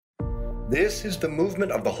This is the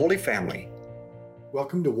movement of the Holy Family.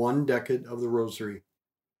 Welcome to One Decade of the Rosary.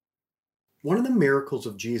 One of the miracles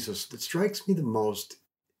of Jesus that strikes me the most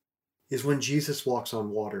is when Jesus walks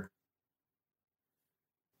on water.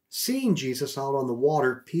 Seeing Jesus out on the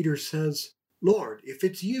water, Peter says, "Lord, if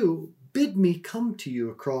it's you, bid me come to you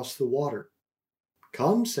across the water."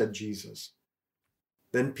 "Come," said Jesus.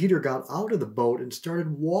 Then Peter got out of the boat and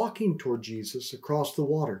started walking toward Jesus across the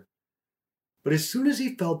water. But as soon as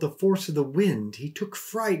he felt the force of the wind, he took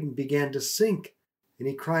fright and began to sink, and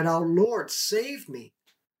he cried out, "Lord, save me!"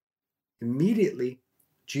 Immediately,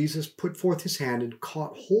 Jesus put forth his hand and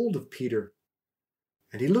caught hold of Peter.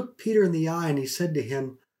 And he looked Peter in the eye and he said to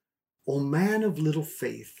him, "O man of little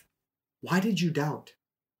faith, why did you doubt?"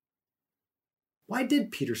 Why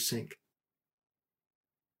did Peter sink?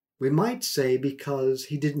 We might say because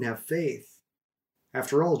he didn't have faith.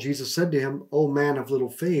 After all, Jesus said to him, "O man of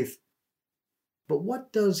little faith." But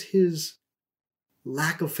what does his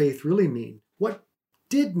lack of faith really mean? What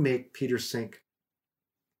did make Peter sink?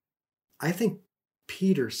 I think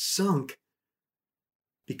Peter sunk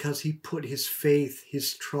because he put his faith,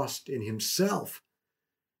 his trust in himself.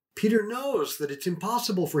 Peter knows that it's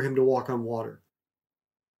impossible for him to walk on water.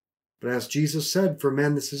 But as Jesus said, for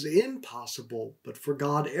men this is impossible, but for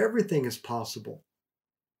God everything is possible.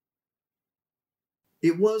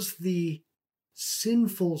 It was the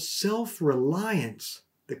sinful self-reliance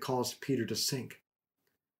that caused Peter to sink.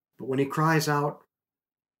 But when he cries out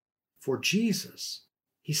for Jesus,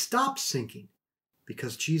 he stops sinking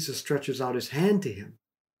because Jesus stretches out his hand to him.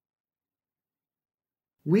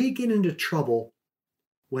 We get into trouble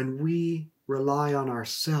when we rely on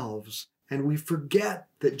ourselves and we forget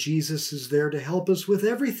that Jesus is there to help us with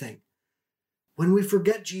everything. When we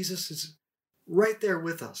forget Jesus is right there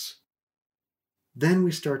with us, then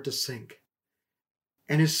we start to sink.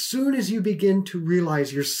 And as soon as you begin to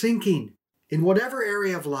realize you're sinking in whatever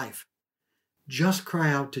area of life, just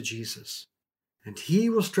cry out to Jesus, and he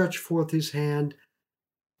will stretch forth his hand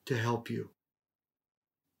to help you.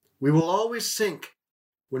 We will always sink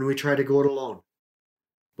when we try to go it alone.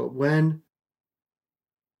 But when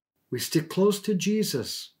we stick close to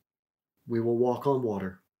Jesus, we will walk on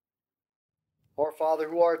water. Our Father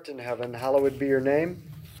who art in heaven, hallowed be your name.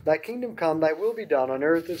 Thy kingdom come, thy will be done on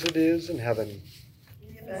earth as it is in heaven.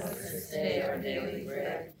 Give us this day our daily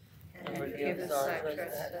bread, and forgive us our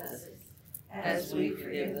trespasses, as we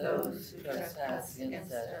forgive those who trespass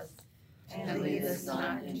against us. And lead us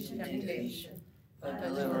not into temptation, but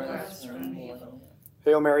deliver us from evil.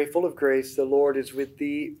 Hail Mary, full of grace, the Lord is with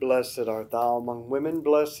thee. Blessed art thou among women,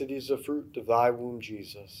 blessed is the fruit of thy womb,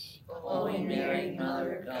 Jesus. Holy Mary,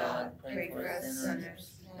 Mother of God, pray for us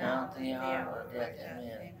sinners, now at the hour of death.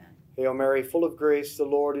 Amen. Hail Mary, full of grace, the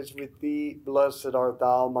Lord is with thee. Blessed art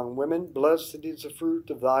thou among women, blessed is the fruit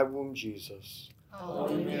of thy womb, Jesus.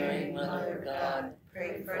 Holy Mary, Mother of God,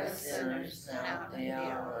 pray for us sinners, now at the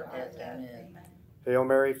hour of death. Amen. Hail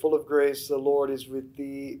Mary, full of grace, the Lord is with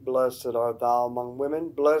thee. Blessed art thou among women,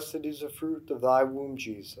 blessed is the fruit of thy womb,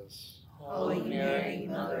 Jesus. Holy Mary,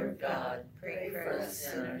 Mother of God, pray for us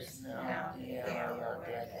sinners, now at the hour of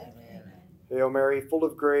death. Amen. Hail Mary, full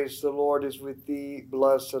of grace, the Lord is with thee.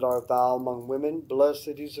 Blessed art thou among women,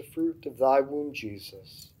 blessed is the fruit of thy womb,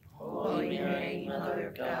 Jesus. Holy Mary, Mother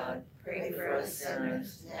of God, pray for us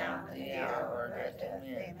sinners, now at the hour of death.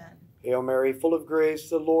 Amen. Hail Mary, full of grace,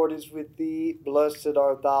 the Lord is with thee. Blessed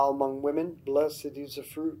art thou among women, blessed is the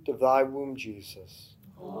fruit of thy womb, Jesus.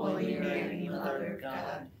 Holy Mary, Mother of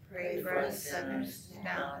God, pray for us sinners,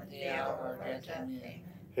 now at the hour of death. Amen.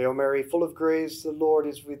 Hail Mary, full of grace, the Lord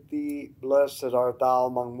is with thee. Blessed art thou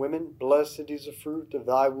among women, blessed is the fruit of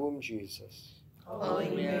thy womb, Jesus. Holy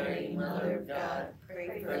Mary, Mother of God,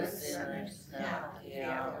 pray for us sinners, now at the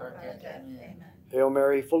hour of death. Amen. Hail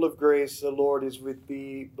Mary, full of grace, the Lord is with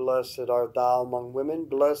thee. Blessed art thou among women,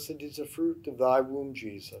 blessed is the fruit of thy womb,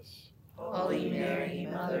 Jesus. Holy Mary,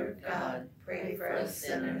 Mother of God, pray for us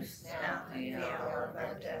sinners, now at the hour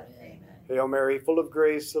of death. Amen. Hail Mary, full of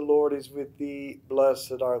grace, the Lord is with thee.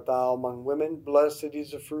 Blessed art thou among women, blessed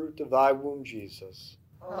is the fruit of thy womb, Jesus.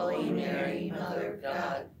 Holy Mary, Mother of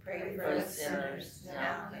God, pray for us sinners,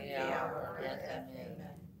 now at the hour of death. Amen.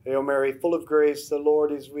 Hail Mary, full of grace, the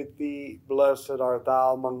Lord is with thee. Blessed art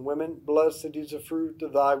thou among women, blessed is the fruit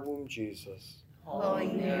of thy womb, Jesus. Holy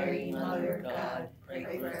Mary, Mother of God, pray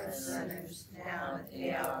for us sinners, now at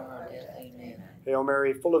the hour of death. Amen. Hail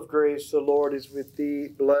Mary, full of grace, the Lord is with thee.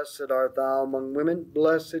 Blessed art thou among women,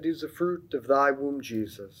 blessed is the fruit of thy womb,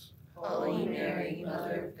 Jesus. Holy Mary,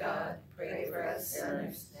 Mother of God, pray for us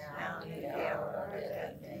sinners, now at the hour of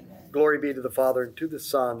death. Amen. Glory be to the Father, and to the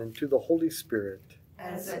Son, and to the Holy Spirit.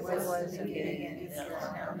 as it was in the beginning, is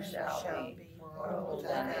now, and shall be, world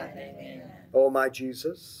without end. Amen. O my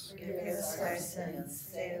Jesus, Forgive us our sins,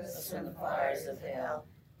 save us from the fires of hell.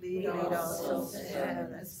 Lead all souls to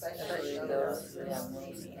heaven, especially those who have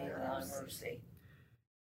most need of thy mercy.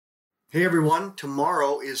 hey everyone,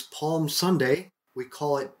 tomorrow is Palm Sunday. We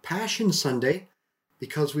call it Passion Sunday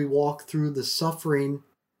because we walk through the suffering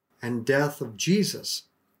and death of Jesus.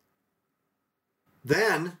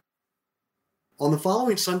 Then, on the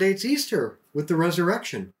following Sunday, it's Easter with the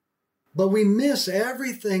resurrection. But we miss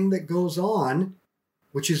everything that goes on,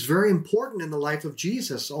 which is very important in the life of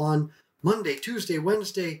Jesus, on Monday, Tuesday,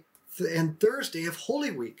 Wednesday, and Thursday of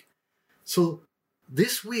Holy Week. So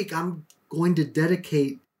this week, I'm going to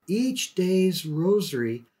dedicate each day's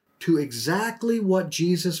rosary to exactly what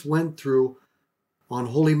Jesus went through on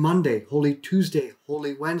Holy Monday, Holy Tuesday,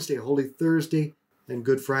 Holy Wednesday, Holy Thursday, and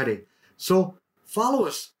Good Friday. So follow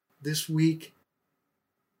us this week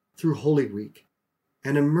through Holy Week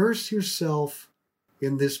and immerse yourself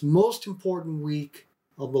in this most important week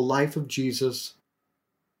of the life of Jesus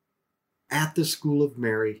at the School of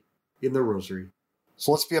Mary in the Rosary.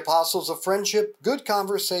 So let's be apostles of friendship, good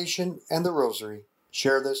conversation, and the Rosary.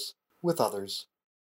 Share this with others.